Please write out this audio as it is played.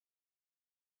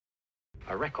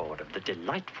a record of the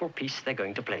delightful piece they're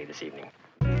going to play this evening.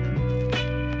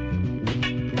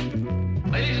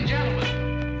 Ladies and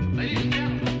gentlemen, ladies and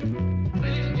gentlemen,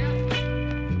 ladies and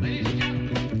gentlemen, ladies and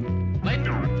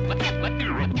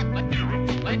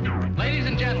gentlemen, ladies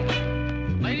and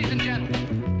gentlemen, ladies and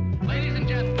gentlemen, ladies and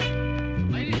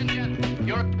gentlemen, ladies and gentlemen,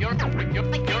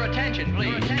 your attention,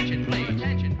 please, attention, please,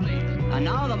 attention, please. And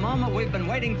now the moment we've been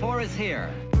waiting for is here.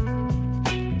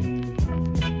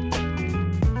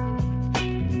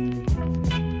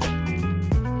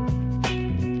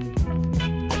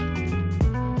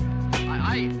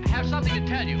 I have something to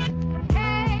tell you.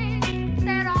 Hey,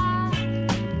 set off,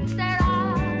 set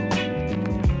off.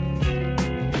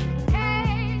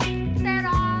 Hey, set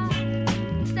off,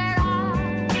 set off.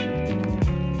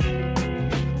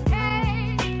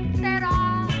 Hey, set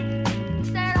off,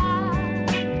 set off.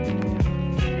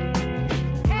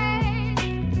 Hey,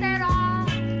 set off,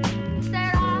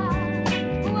 set off.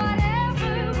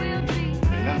 Whatever will be,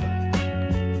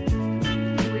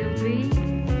 will be.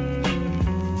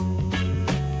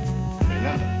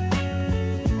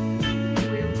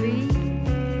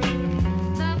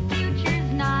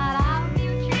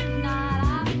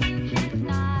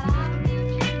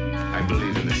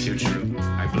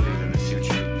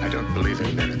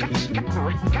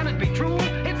 Can it be true?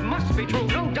 It must be true,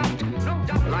 no doubt, no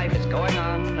doubt. Life is going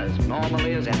on as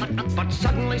normally as ever. But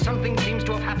suddenly something seems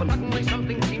to have happened. Suddenly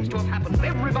something seems to have happened.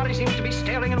 Everybody seems to be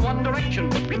staring in one direction.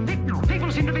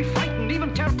 People seem to be frightened,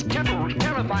 even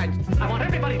terrified. I want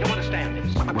everybody to understand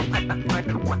this. I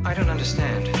don't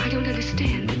understand. I don't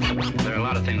understand. There are a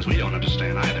lot of things we don't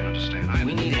understand either.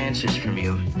 We need answers from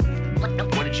you.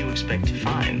 What did you expect to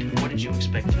find? What did you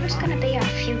expect to Who's find? gonna be our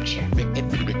future?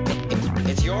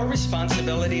 It's your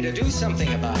responsibility to do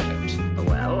something about it.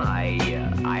 Well,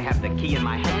 I have the key in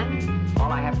my hand.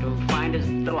 All I have to find is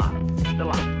the lock. The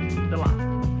lock. The lock.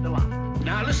 The lock.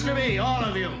 Now listen to me, all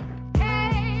of you.